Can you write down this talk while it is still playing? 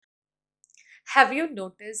Have you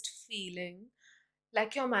noticed feeling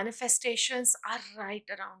like your manifestations are right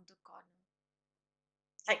around the corner?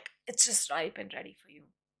 Like it's just ripe and ready for you.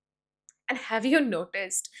 And have you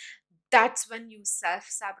noticed that's when you self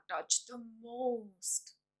sabotage the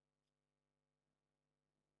most?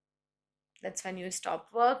 That's when you stop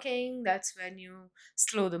working. That's when you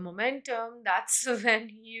slow the momentum. That's when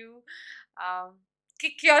you um,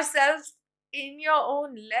 kick yourself in your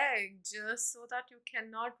own leg just so that you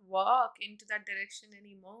cannot walk into that direction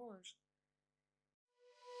anymore.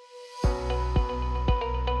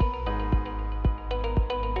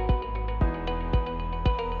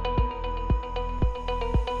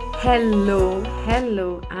 Hello,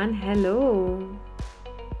 hello, and hello.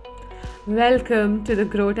 Welcome to the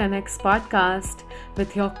Growth and X podcast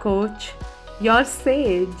with your coach, your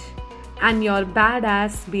sage, and your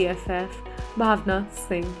badass BFF, Bhavna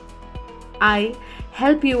Singh. I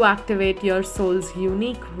help you activate your soul's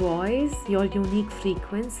unique voice, your unique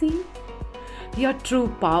frequency, your true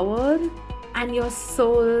power, and your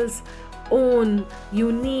soul's own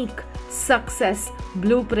unique success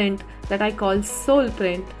blueprint that I call soul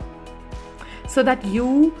print, so that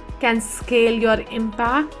you can scale your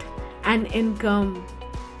impact and income.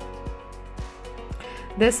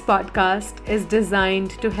 This podcast is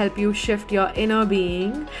designed to help you shift your inner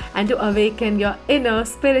being and to awaken your inner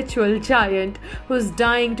spiritual giant who's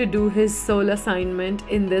dying to do his soul assignment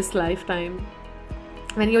in this lifetime.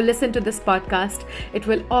 When you listen to this podcast, it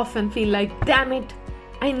will often feel like, damn it,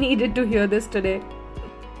 I needed to hear this today.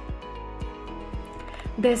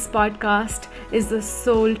 This podcast is the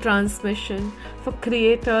soul transmission for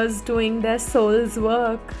creators doing their soul's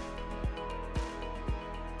work.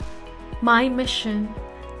 My mission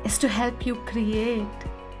is to help you create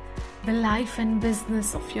the life and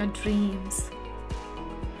business of your dreams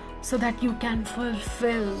so that you can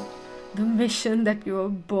fulfill the mission that you were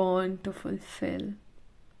born to fulfill.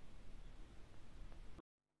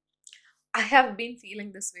 I have been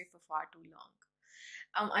feeling this way for far too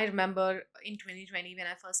long. I remember in 2020 when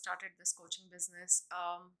I first started this coaching business,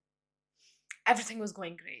 everything was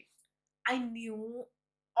going great. I knew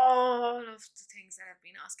all of the things that I've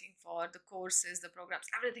been asking for, the courses, the programs,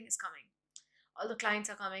 everything is coming. All the clients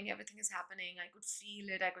are coming, everything is happening. I could feel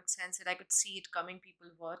it, I could sense it, I could see it coming, people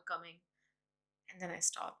were coming. And then I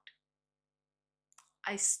stopped.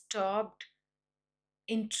 I stopped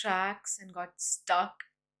in tracks and got stuck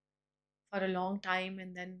for a long time,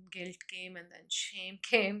 and then guilt came, and then shame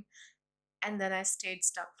came, and then I stayed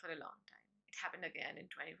stuck for a long time. It happened again in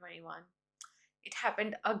 2021. It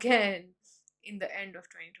happened again in the end of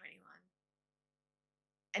 2021.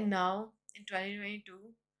 And now in 2022,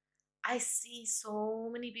 I see so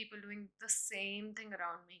many people doing the same thing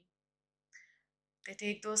around me. They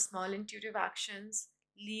take those small intuitive actions,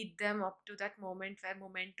 lead them up to that moment where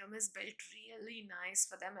momentum is built really nice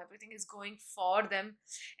for them. Everything is going for them,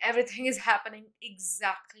 everything is happening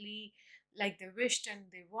exactly like they wished and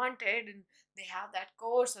they wanted, and they have that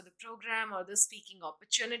course or the program or the speaking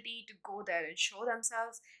opportunity to go there and show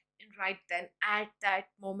themselves. And right then, at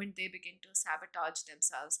that moment, they begin to sabotage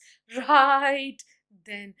themselves. Right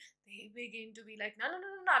then, they begin to be like, no, no, no,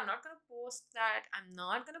 no, no, I'm not going to post that. I'm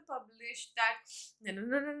not going to publish that. No, no,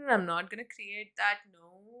 no, no, no, I'm not going to create that.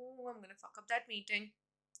 No, I'm going to fuck up that meeting.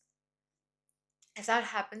 If that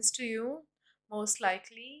happens to you, most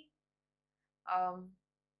likely, um,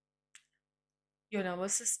 your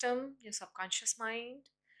nervous system, your subconscious mind,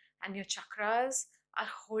 and your chakras are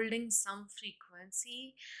holding some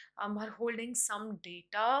frequency, are holding some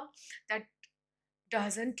data that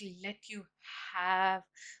doesn't let you have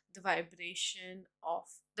the vibration of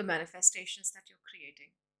the manifestations that you're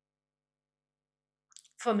creating.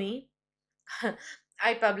 For me,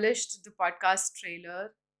 I published the podcast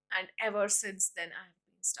trailer, and ever since then, I've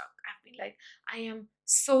been stuck. I've been like, I am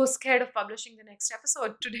so scared of publishing the next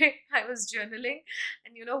episode. Today, I was journaling,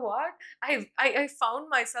 and you know what? I found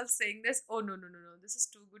myself saying this. Oh no, no, no, no! This is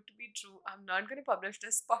too good to be true. I'm not going to publish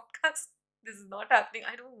this podcast. This is not happening.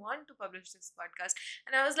 I don't want to publish this podcast.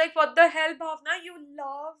 And I was like, what the hell, Bhavna? You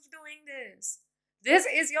love doing this. This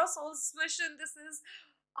is your soul's mission. This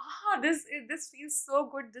feels so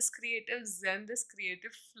good. This creative zen, this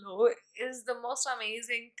creative flow is the most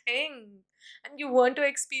amazing thing, and you want to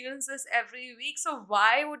experience this every week. So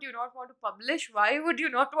why would you not want to publish? Why would you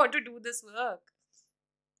not want to do this work?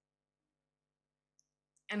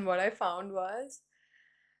 And what I found was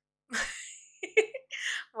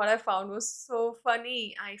what I found was so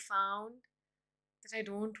funny. I found that I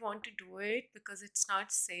don't want to do it because it's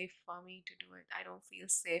not safe for me to do it. I don't feel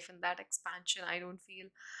safe in that expansion. I don't feel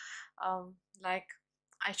like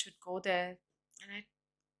I should go there. And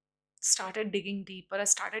started digging deeper. I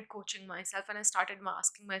started coaching myself and I started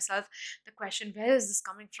asking myself the question, where is this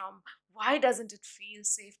coming from? Why doesn't it feel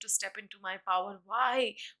safe to step into my power?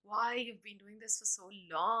 Why you've been doing this for so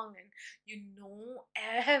long and you know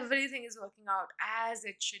everything is working out as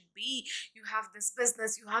it should be. You have this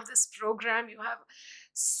business, you have this program, you have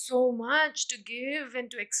so much to give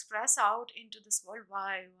and to express out into this world.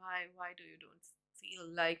 Why do you don't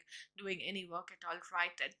feel like doing any work at all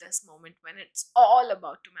right at this moment when it's all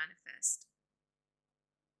about to manifest?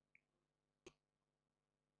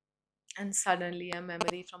 And suddenly a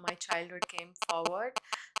memory from my childhood came forward.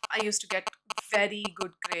 I used to get very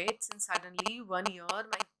good grades, and suddenly one year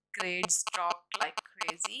my grades dropped like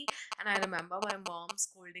crazy. And I remember my mom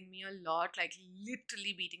scolding me a lot, like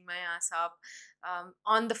literally beating my ass up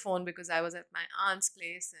on the phone because I was at my aunt's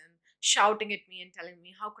place and shouting at me and telling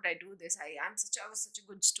me how could I do this. I was such a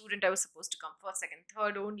good student. I was supposed to come first, second,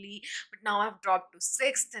 third only, but now I've dropped to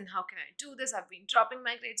sixth. And how can I do this? I've been dropping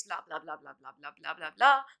my grades. Blah blah blah blah blah blah blah blah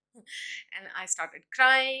blah. And I started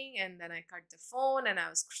crying, and then I cut the phone and I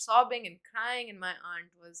was sobbing and crying, and my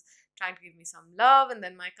aunt was trying to give me some love. And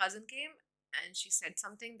then my cousin came and she said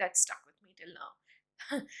something that stuck with me till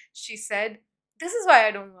now. She said, this is why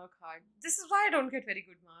I don't work hard. This is why I don't get very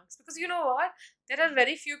good marks. Because you know what? There are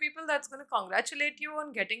very few people that's going to congratulate you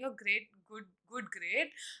on getting a good grade,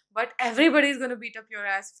 but everybody's going to beat up your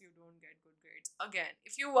ass if you don't get good grades. Again,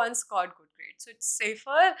 if you once scored good grades. So it's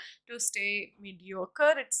safer to stay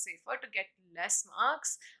mediocre. It's safer to get less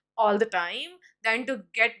marks all the time than to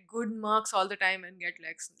get good marks all the time and get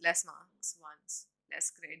less marks once,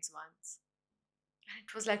 less grades once. And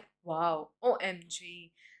it was like, wow,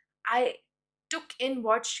 OMG. I took in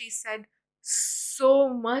what she said so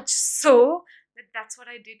much so that that's what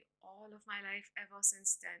I did all of my life ever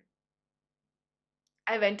since then.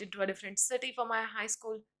 I went into a different city for my high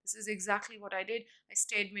school. This is exactly what I did. I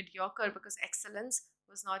stayed mediocre because excellence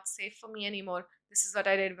was not safe for me anymore. This is what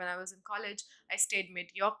I did when I was in college. I stayed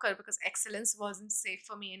mediocre because excellence wasn't safe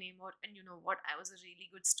for me anymore. And you know what? I was a really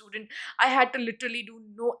good student. I had to literally do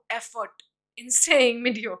no effort in staying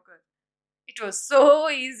mediocre. It was so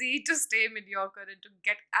easy to stay mediocre and to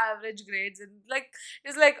get average grades, and like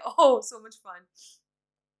it's like, oh, so much fun.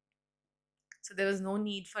 So there was no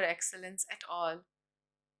need for excellence at all.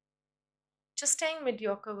 Just staying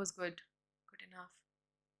mediocre was good enough.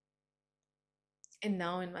 And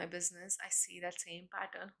now in my business, I see that same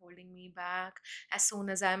pattern holding me back. As soon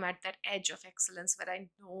as I'm at that edge of excellence where I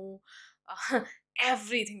know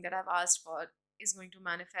everything that I've asked for is going to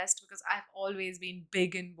manifest, because I've always been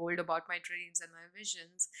big and bold about my dreams and my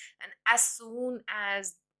visions. And as soon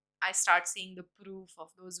as I start seeing the proof of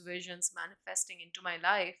those visions manifesting into my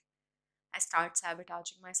life, I start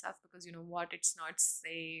sabotaging myself, because you know what? It's not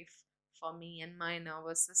safe for me and my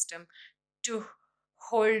nervous system to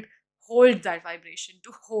hold hold that vibration,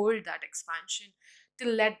 to hold that expansion, to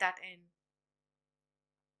let that in.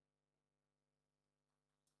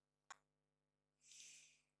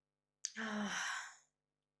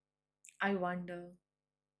 I wonder,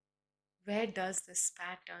 where does this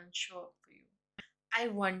pattern show up for you? I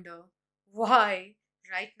wonder why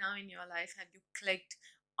right now in your life have you clicked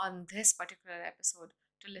on this particular episode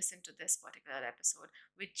to listen to this particular episode,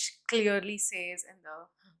 which clearly says in the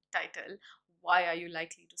title, why are you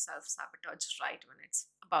likely to self sabotage right when it's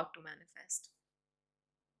about to manifest?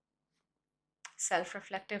 Self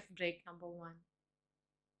reflective break number one.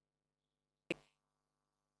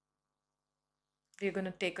 We're going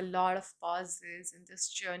to take a lot of pauses in this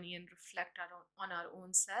journey and reflect on our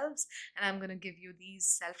own selves. And I'm going to give you these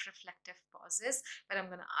self reflective pauses where I'm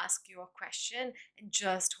going to ask you a question and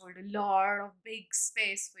just hold a lot of big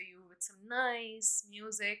space for you with some nice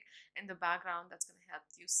music in the background that's going to help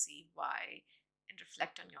you see why and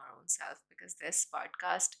reflect on your own self, because this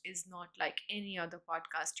podcast is not like any other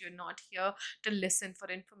podcast. You're not here to listen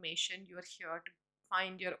for information, you're here to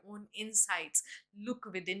find your own insights, look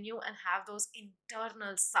within you and have those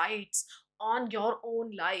internal sights on your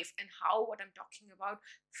own life and how what I'm talking about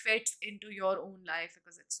fits into your own life,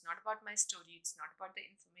 because it's not about my story, it's not about the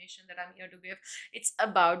information that I'm here to give. It's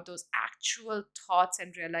about those actual thoughts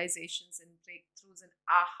and realizations and breakthroughs and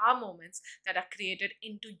aha moments that are created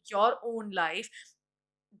into your own life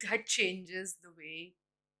that changes the way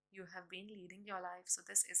you have been leading your life. So,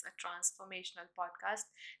 this is a transformational podcast,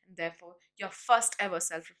 and therefore, your first ever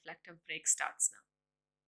self reflective break starts now.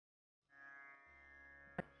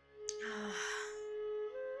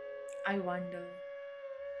 I wonder,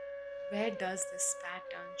 where does this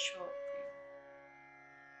pattern show up for you?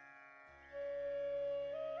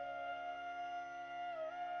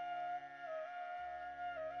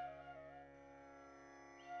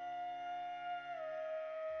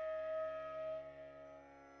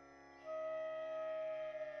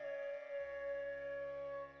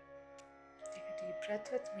 breath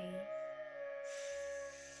with me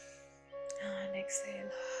and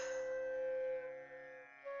exhale.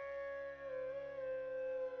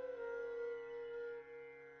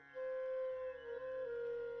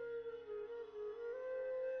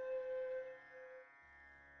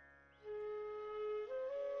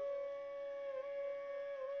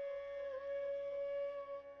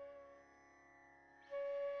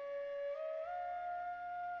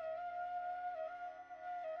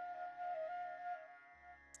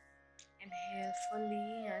 Inhale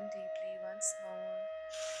fully and deeply once more.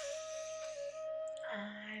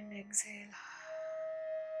 And exhale.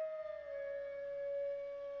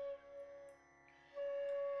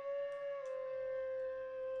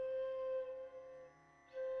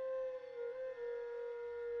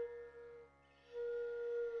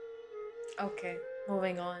 Okay,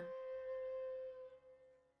 moving on.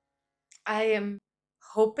 I am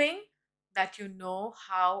hoping that you know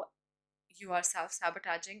how you are self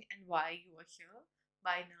sabotaging and why you are here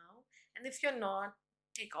by now. And if you're not,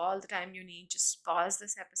 take all the time you need. Just pause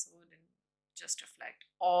this episode and just reflect.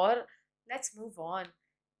 Or let's move on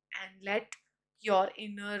and let your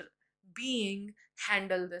inner being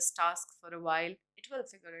handle this task for a while. It will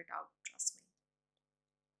figure it out, trust me.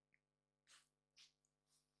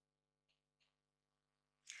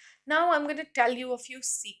 Now I'm going to tell you a few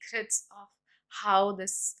secrets of how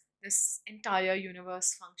this entire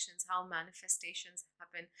universe functions, how manifestations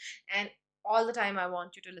happen. And all the time I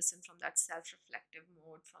want you to listen from that self-reflective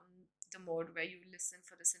mode, from the mode where you listen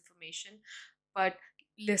for this information, but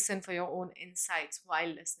listen for your own insights while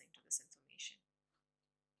listening to this information.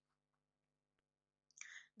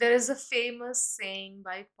 There is a famous saying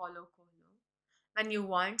by Paulo Coelho: when you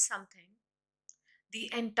want something,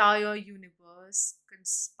 the entire universe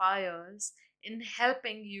conspires in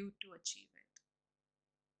helping you to achieve it.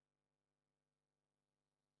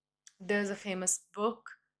 There's a famous book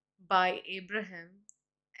by Abraham,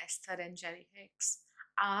 Esther, and Jerry Hicks: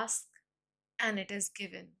 Ask and it is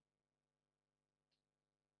given.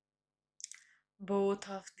 Both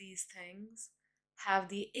of these things have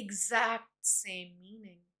the exact same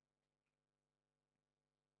meaning.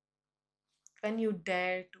 When you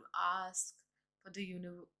dare to ask for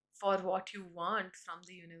for what you want from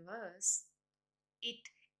the universe, it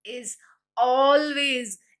is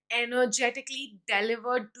always energetically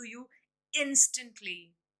delivered to you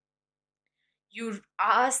instantly. You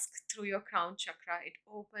ask through your crown chakra, it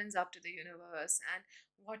opens up to the universe, and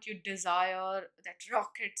what you desire, that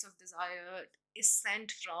rockets of desire, is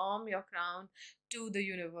sent from your crown to the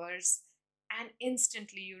universe, and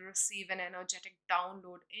instantly you receive an energetic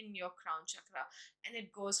download in your crown chakra, and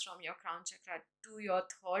it goes from your crown chakra to your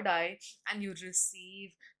third eye, and you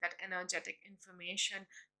receive that energetic information,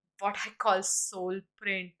 what I call soul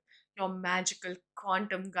print. Your magical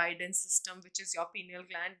quantum guidance system, which is your pineal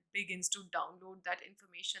gland, begins to download that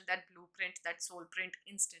information, that blueprint, that soul print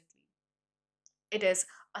instantly. It is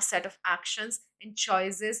a set of actions and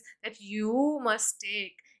choices that you must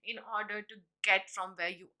take in order to get from where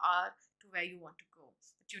you are to where you want to go.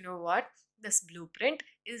 But you know what? This blueprint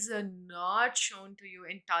is not shown to you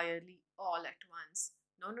entirely all at once.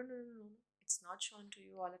 No, no, no, no, no. It's not shown to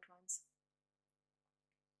you all at once.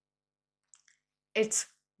 It's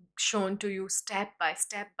shown to you step by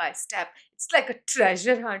step by step. It's like a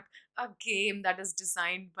treasure hunt, a game that is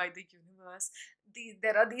designed by the universe.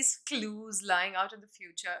 There are these clues lying out in the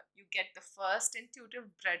future. You get the first intuitive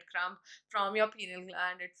breadcrumb from your pineal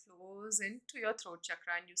gland. It flows into your throat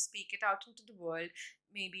chakra and you speak it out into the world.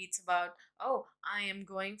 Maybe it's about, oh, I am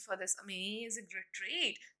going for this amazing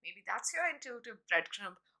retreat. Maybe that's your intuitive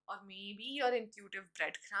breadcrumb. Or maybe your intuitive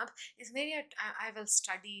breadcrumb is maybe I will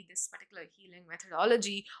study this particular healing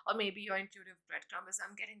methodology. Or maybe your intuitive breadcrumb is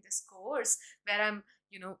I'm getting this course where I'm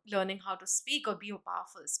learning how to speak or be a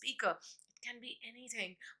powerful speaker. It can be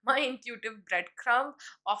anything. My intuitive breadcrumb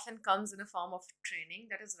often comes in a form of training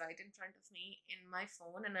that is right in front of me in my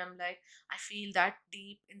phone, and I'm like, I feel that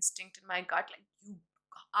deep instinct in my gut, like, you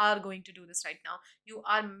are going to do this right now. You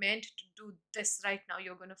are meant to do this right now.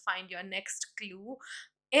 You're going to find your next clue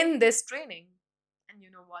in this training. And you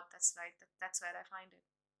know what? That's right. That's where I find it.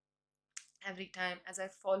 Every time as I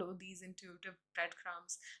follow these intuitive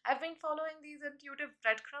breadcrumbs, I've been following these intuitive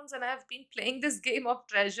breadcrumbs and I've been playing this game of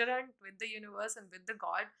treasure hunt with the universe and with the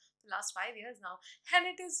God for the last 5 years now. And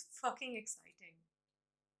it is fucking exciting.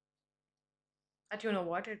 But you know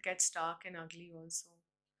what? It gets dark and ugly also,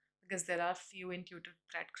 because there are few intuitive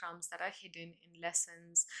breadcrumbs that are hidden in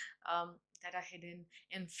lessons, that are hidden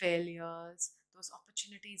in failures, those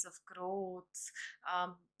opportunities of growth,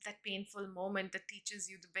 that painful moment that teaches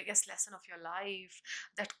you the biggest lesson of your life,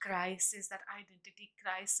 that crisis, that identity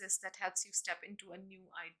crisis that helps you step into a new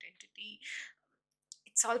identity.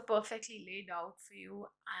 It's all perfectly laid out for you,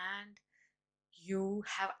 and you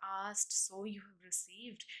have asked, so you have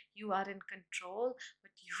received. You are in control,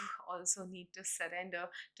 but you also need to surrender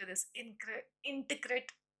to this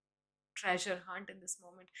intricate treasure hunt in this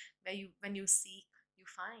moment, where you, when you seek, you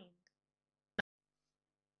find.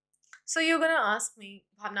 So you're gonna ask me,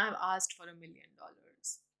 Bhavna, I've asked for $1 million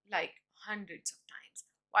like hundreds of times.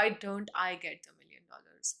 Why don't I get the $1 million?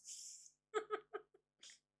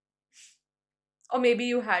 Or maybe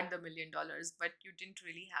you had the $1 million, but you didn't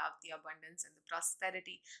really have the abundance and the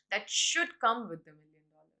prosperity that should come with the $1 million.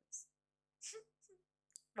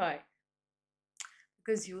 Why?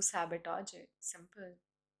 Because you sabotage it. Simple.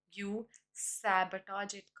 You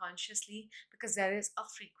sabotage it consciously because there is a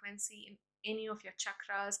frequency in any of your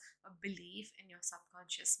chakras, a belief in your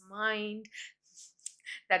subconscious mind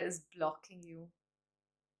that is blocking you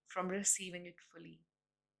from receiving it fully.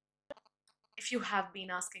 If you have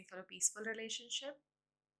been asking for a peaceful relationship,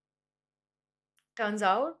 turns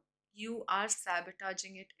out you are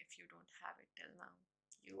sabotaging it if you don't have it till now.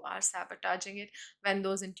 You are sabotaging it when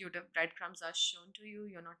those intuitive breadcrumbs are shown to you.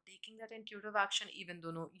 You're not taking that intuitive action, even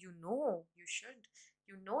though you know you should.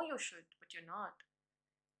 You know you should, but you're not.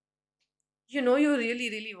 You know you really,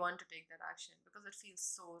 really want to take that action because it feels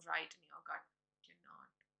so right in your gut. You're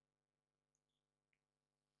not.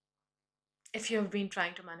 If you have been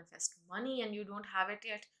trying to manifest money and you don't have it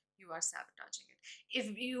yet, you are sabotaging it.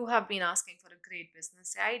 If you have been asking for a great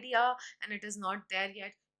business idea and it is not there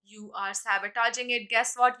yet, you are sabotaging it.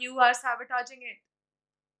 Guess what? You are sabotaging it.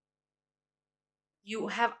 You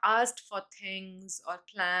have asked for things or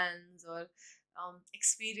plans or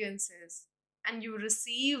experiences, and you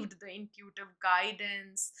received the intuitive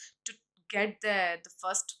guidance to get there. The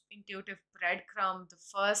first intuitive breadcrumb, the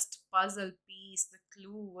first puzzle piece, the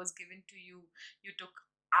clue was given to you. You took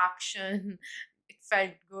action. It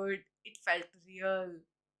felt good, it felt real,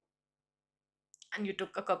 and you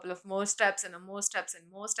took a couple of more steps and more steps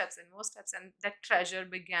and more steps and more steps, and that treasure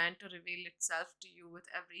began to reveal itself to you with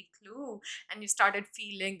every clue. And you started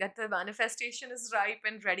feeling that the manifestation is ripe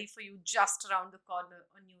and ready for you just around the corner.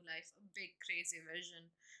 A new life, a big crazy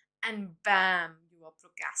vision. And bam, you are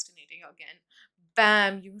procrastinating again.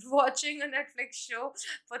 Bam, you're watching a Netflix show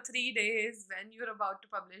for 3 days when you're about to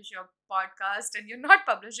publish your podcast and you're not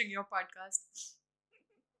publishing your podcast.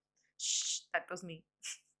 Shh, that was me.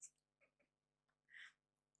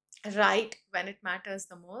 Right when it matters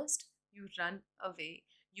the most, you run away,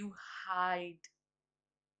 you hide.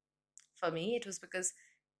 For me, it was because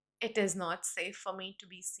it is not safe for me to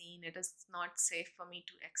be seen, it is not safe for me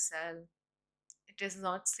to excel, it is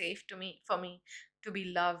not safe to me for me to be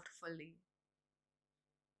loved fully.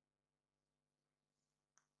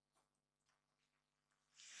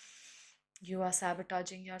 You are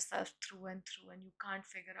sabotaging yourself through and through, and you can't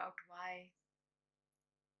figure out why.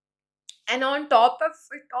 And on top of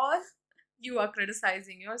it all, you are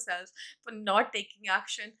criticizing yourself for not taking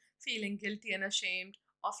action, feeling guilty and ashamed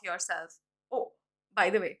of yourself. Oh, by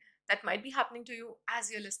the way, that might be happening to you as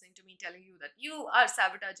you're listening to me telling you that you are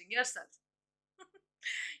sabotaging yourself.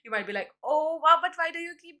 You might be like, oh, wow, but why do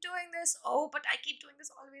you keep doing this? Oh, but I keep doing this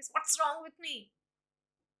always. What's wrong with me?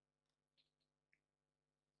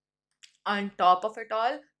 On top of it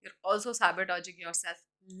all, you're also sabotaging yourself,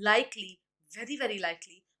 likely, very, very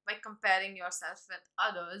likely, by comparing yourself with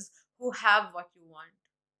others who have what you want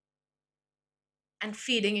and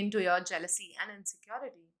feeding into your jealousy and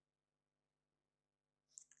insecurity.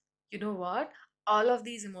 You know what? All of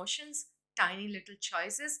these emotions, tiny little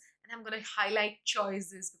choices, and I'm going to highlight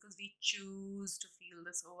choices because we choose to feel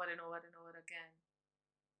this over and over and over again,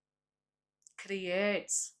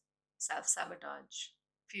 creates self sabotage,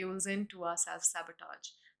 fuels into our self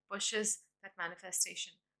sabotage, pushes that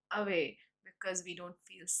manifestation away because we don't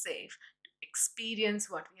feel safe to experience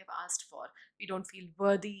what we have asked for. We don't feel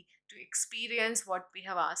worthy to experience what we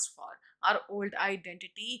have asked for. Our old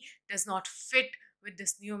identity does not fit with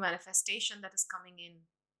this new manifestation that is coming in.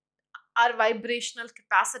 Our vibrational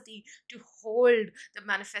capacity to hold the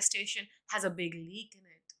manifestation has a big leak in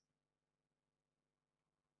it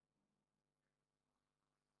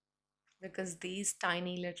because these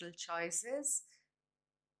tiny little choices,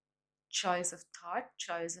 choice of thought,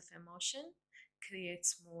 choice of emotion,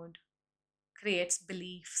 creates mode, creates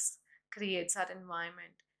beliefs, creates our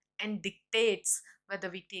environment, and dictates whether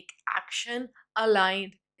we take action,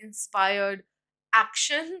 aligned, inspired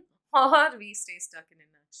action, or we stay stuck in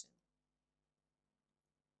inaction.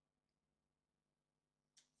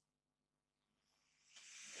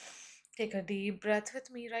 Take a deep breath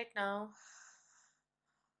with me right now.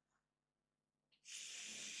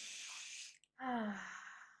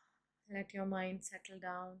 Let your mind settle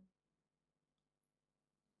down.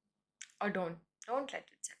 Or don't let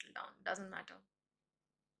it settle down. Doesn't matter.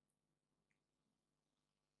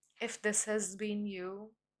 If this has been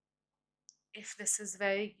you, if this is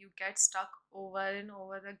where you get stuck over and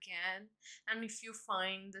over again, and if you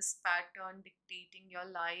find this pattern dictating your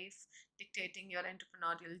life, dictating your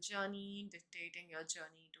entrepreneurial journey, dictating your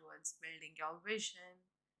journey towards building your vision,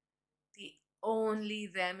 the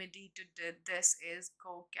only remedy to this is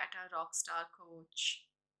go get a rockstar coach.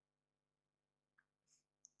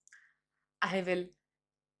 I will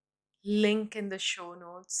link in the show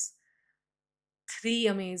notes three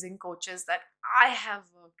amazing coaches that I have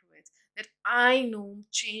worked with, that I know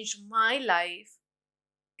changed my life.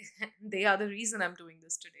 They are the reason I'm doing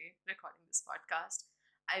this today, recording this podcast.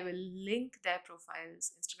 I will link their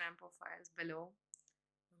profiles, Instagram profiles below.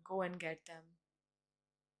 Go and get them.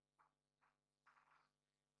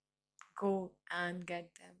 Go and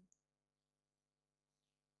get them.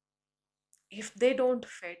 If they don't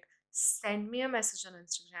fit, send me a message on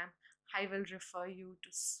Instagram. I will refer you to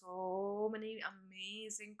so many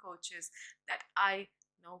amazing coaches that I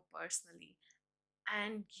know personally,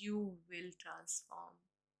 and you will transform.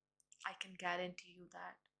 I can guarantee you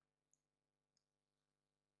that.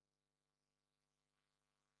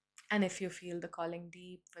 And if you feel the calling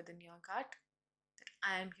deep within your gut, that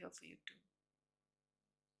I am here for you too.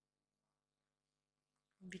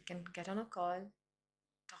 We can get on a call,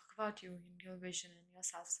 talk about you and your vision and your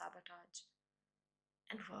self sabotage,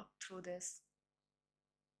 and work through this.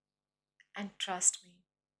 And trust me,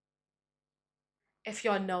 if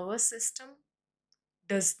your nervous system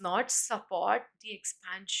does not support the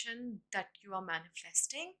expansion that you are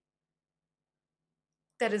manifesting,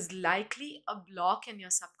 there is likely a block in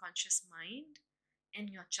your subconscious mind, in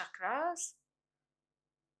your chakras,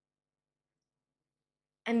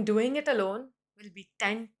 and doing it alone will be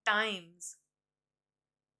 10 times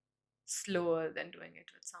slower than doing it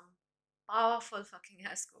with some powerful fucking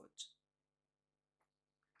ass coach.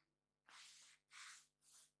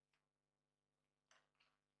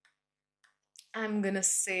 I'm gonna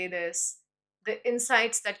say this, the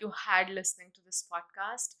insights that you had listening to this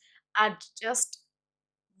podcast are just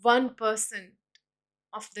 1%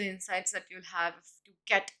 of the insights that you'll have if you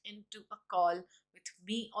get into a call with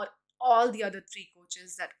me or all the other three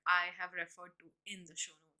coaches that I have referred to in the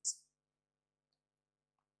show notes.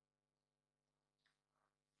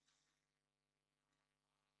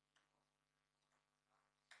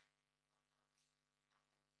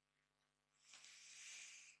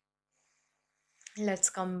 Let's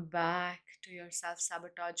come back to your self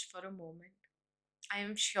sabotage for a moment. I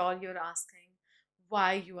am sure you're asking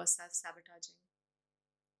why you are self sabotaging.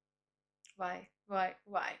 Why?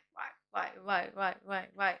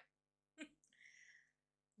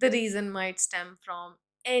 The reason might stem from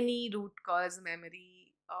any root cause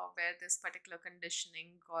memory where this particular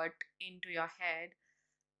conditioning got into your head.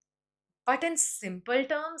 But in simple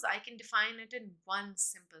terms, I can define it in one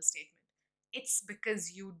simple statement: it's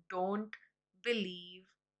because you don't believe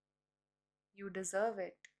you deserve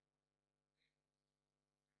it.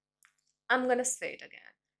 I'm gonna say it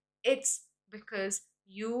again. It's because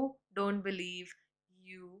you don't believe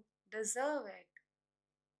you deserve it.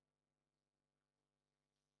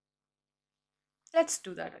 Let's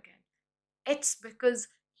do that again. It's because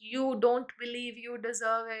you don't believe you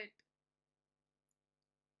deserve it.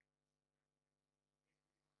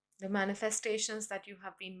 The manifestations that you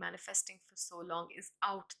have been manifesting for so long is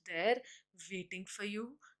out there waiting for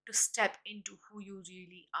you to step into who you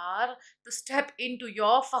really are, to step into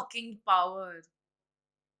your fucking power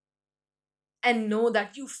and know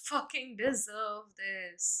that you fucking deserve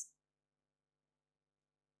this.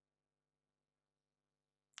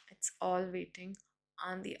 It's all waiting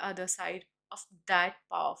on the other side of that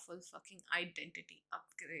powerful fucking identity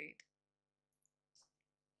upgrade.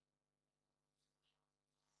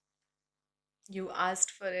 You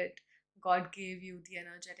asked for it. God gave you the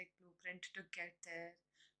energetic blueprint to get there.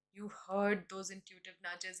 You heard those intuitive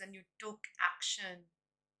nudges and you took action.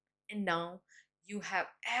 And now you have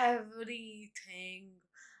everything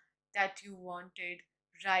that you wanted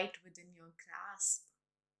right within your grasp.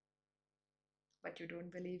 But you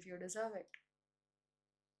don't believe you deserve it.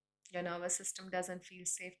 Your nervous system doesn't feel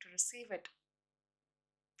safe to receive it.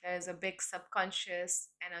 There is a big subconscious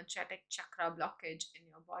energetic chakra blockage in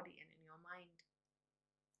your body and in your mind.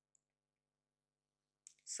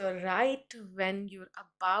 So, right when you're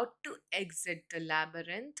about to exit the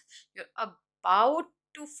labyrinth, you're about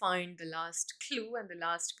to find the last clue and the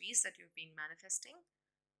last piece that you've been manifesting,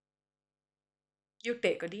 You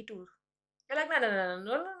take a detour. You're like, no, no, no, no,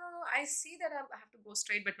 no, no, no, no. I see that I have to go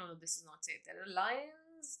straight, but no, no, this is not safe. There are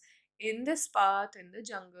lions in this path, in the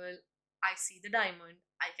jungle. I see the diamond.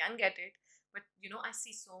 I can get it. But, I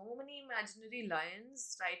see so many imaginary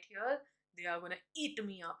lions right here. They are going to eat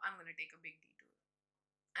me up. I'm going to take a big detour.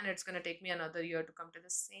 And it's going to take me another year to come to the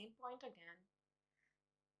same point again.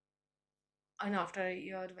 And after a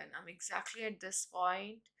year, when I'm exactly at this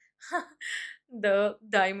point, the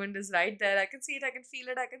diamond is right there. I can see it, I can feel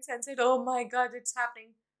it, I can sense it. Oh my god, it's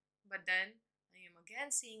happening. But then I am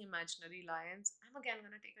again seeing imaginary lions. I'm again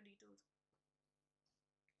gonna take a detour.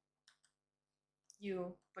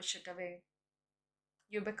 You push it away.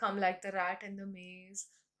 You become like the rat in the maze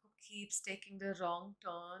who keeps taking the wrong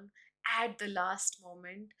turn at the last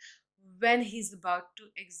moment when he's about to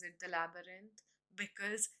exit the labyrinth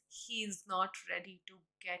because he's not ready to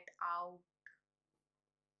get out.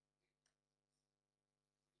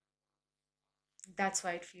 That's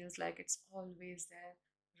why it feels like it's always there,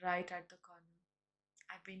 right at the corner.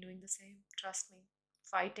 I've been doing the same, trust me,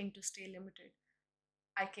 fighting to stay limited.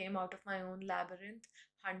 I came out of my own labyrinth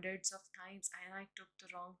hundreds of times and I took the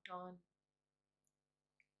wrong turn.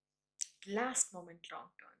 Last moment,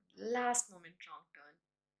 wrong turn. Last moment, wrong turn.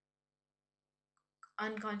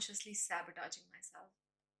 Unconsciously sabotaging myself.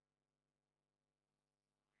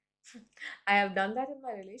 I have done that in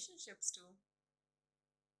my relationships too.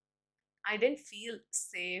 I didn't feel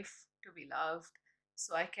safe to be loved,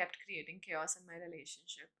 so I kept creating chaos in my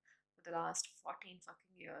relationship for the last 14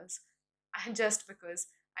 fucking years. And just because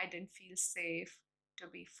I didn't feel safe to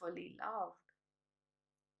be fully loved.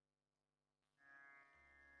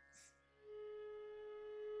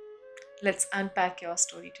 Let's unpack your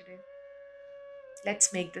story today.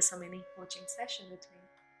 Let's make this a mini coaching session with me.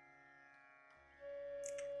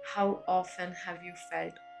 How often have you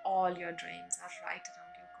felt all your dreams are right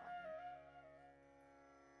around your corner?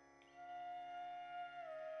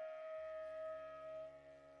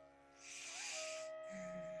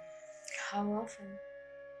 How often?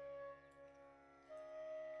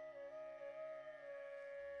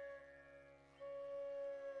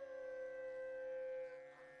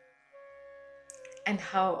 And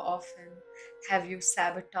how often have you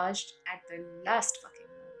sabotaged at the last fucking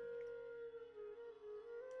moment?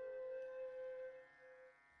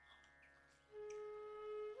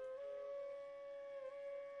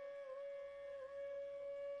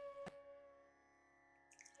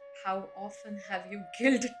 How often have you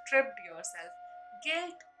guilt tripped yourself?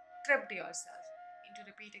 Guilt tripped yourself into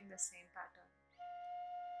repeating the same pattern.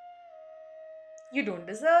 You don't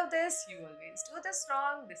deserve this. You always do this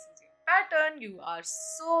wrong. This is your pattern. You are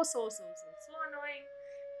so, so, so, so, so annoying.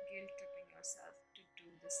 Guilt tripping yourself to do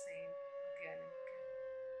the same again and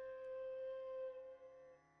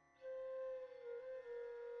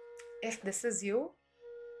again. If this is you,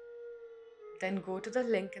 then go to the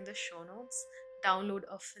link in the show notes, download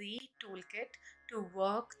a free toolkit to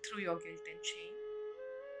work through your guilt and shame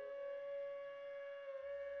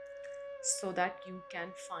so that you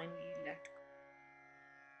can finally let go.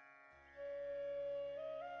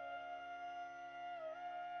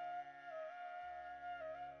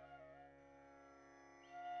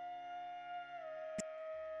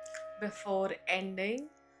 Before ending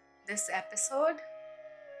this episode,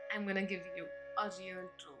 I'm gonna give you a real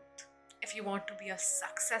truth. If you want to be a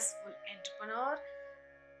successful entrepreneur,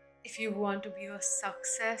 if you want to be a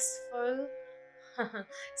successful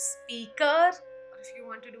speaker, or if you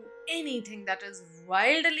want to do anything that is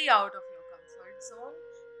wildly out of your comfort zone,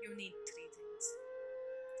 you need three things: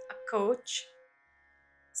 a coach,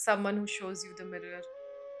 someone who shows you the mirror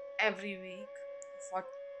every week of what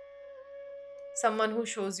someone who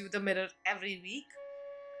shows you the mirror every week,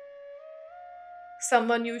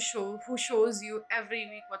 someone who shows you every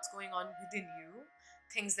week what's going on within you,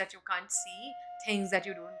 things that you can't see, things that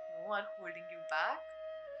you don't know are holding you back,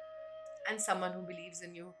 and someone who believes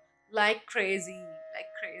in you like crazy, like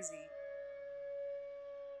crazy,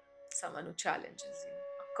 someone who challenges you,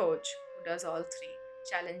 a coach who does all three: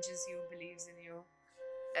 challenges you, believes in you,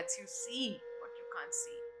 lets you see what you can't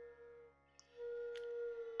see,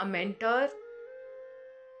 a mentor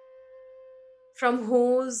from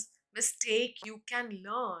whose mistake you can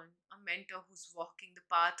learn, a mentor who's walking the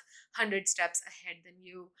path 100 steps ahead than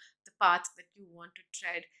you, the path that you want to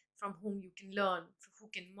tread, from whom you can learn, who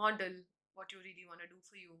can model what you really want to do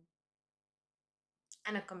for you,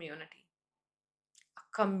 and a community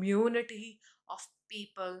of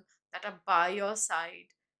people that are by your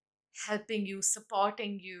side, helping you,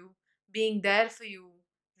 supporting you, being there for you,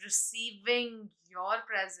 receiving your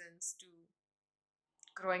presence, to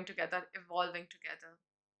growing together, evolving together.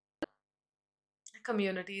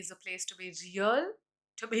 Community is a place to be real,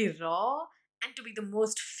 to be raw, and to be the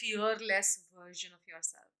most fearless version of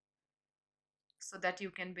yourself so that you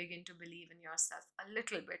can begin to believe in yourself a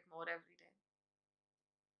little bit more every day.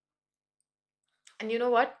 And you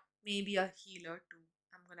know what? Maybe a healer too.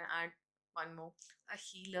 I'm going to add one more. A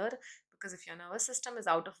healer, because if your nervous system is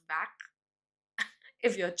out of whack,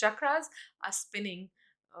 if your chakras are spinning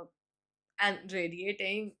uh, and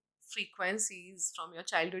radiating frequencies from your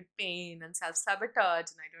childhood pain and self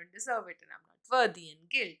sabotage, and I don't deserve it, and I'm not worthy, and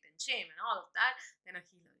guilt and shame, and all of that, then a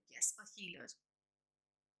healer. Yes, a healer.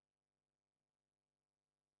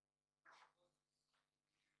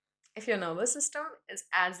 If your nervous system is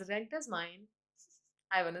as wrecked as mine,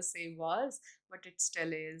 I want to say was, but it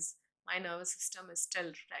still is. My nervous system is still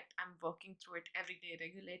wrecked. I'm working through it every day,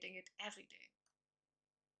 regulating it every day.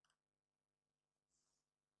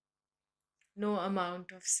 No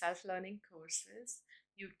amount of self learning courses,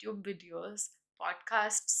 YouTube videos,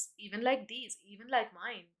 podcasts, even like these, even like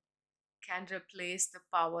mine, can replace the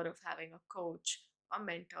power of having a coach, a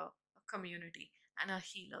mentor, a community, and a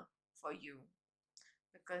healer for you.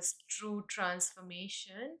 Because true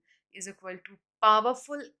transformation is equal to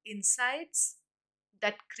powerful insights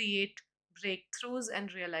that create breakthroughs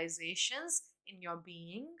and realizations in your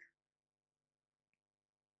being,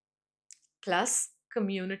 plus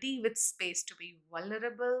community with space to be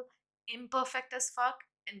vulnerable, imperfect as fuck,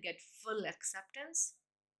 and get full acceptance,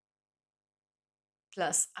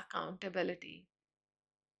 plus accountability.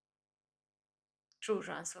 True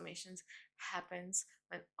transformations happens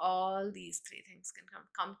when all these three things can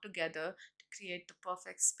come together to create the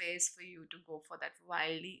perfect space for you to go for that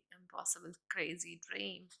wildly impossible crazy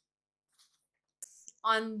dream.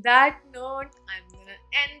 On that note, I'm gonna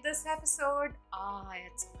end this episode. I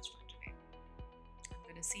had so much fun today. I'm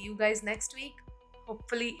gonna see you guys next week.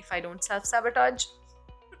 Hopefully, if I don't self sabotage.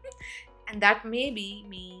 And that may be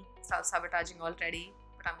me self sabotaging already,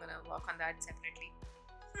 but I'm gonna work on that separately.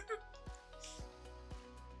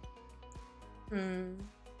 Hmm.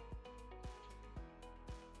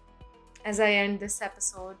 As I end this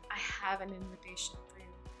episode, I have an invitation for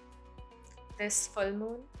you. This full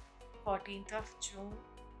moon, 14th of June,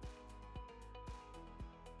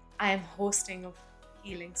 I am hosting a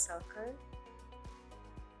healing circle.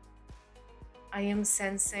 I am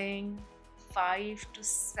sensing 5 to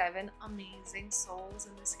 7 amazing souls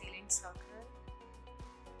in this healing circle.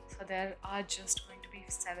 So there are just going to be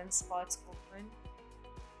 7 spots open.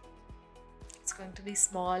 It's going to be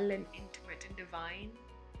small and intimate and divine.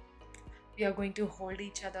 We are going to hold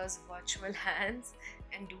each other's virtual hands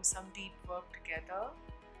and do some deep work together,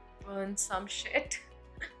 burn some shit,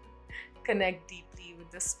 connect deeply with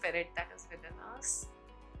the spirit that is within us,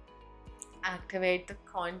 activate the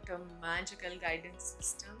quantum magical guidance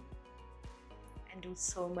system, and do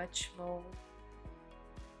so much more.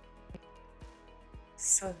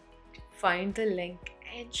 So, find the link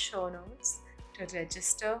in show notes to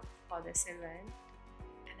register for this event,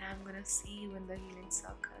 and I'm gonna see you in the healing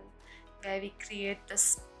circle where we create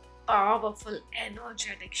this powerful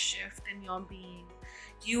energetic shift in your being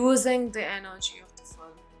using the energy of the full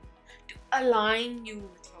moon to align you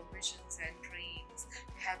with your visions and dreams,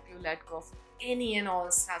 to help you let go of any and all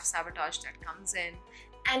self sabotage that comes in,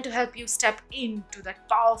 and to help you step into that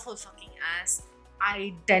powerful fucking ass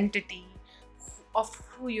identity of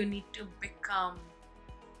who you need to become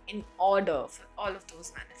in order for all of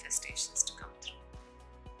those manifestations to come through.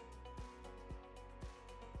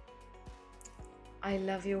 I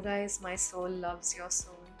love you guys. My soul loves your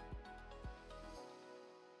soul.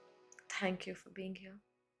 Thank you for being here.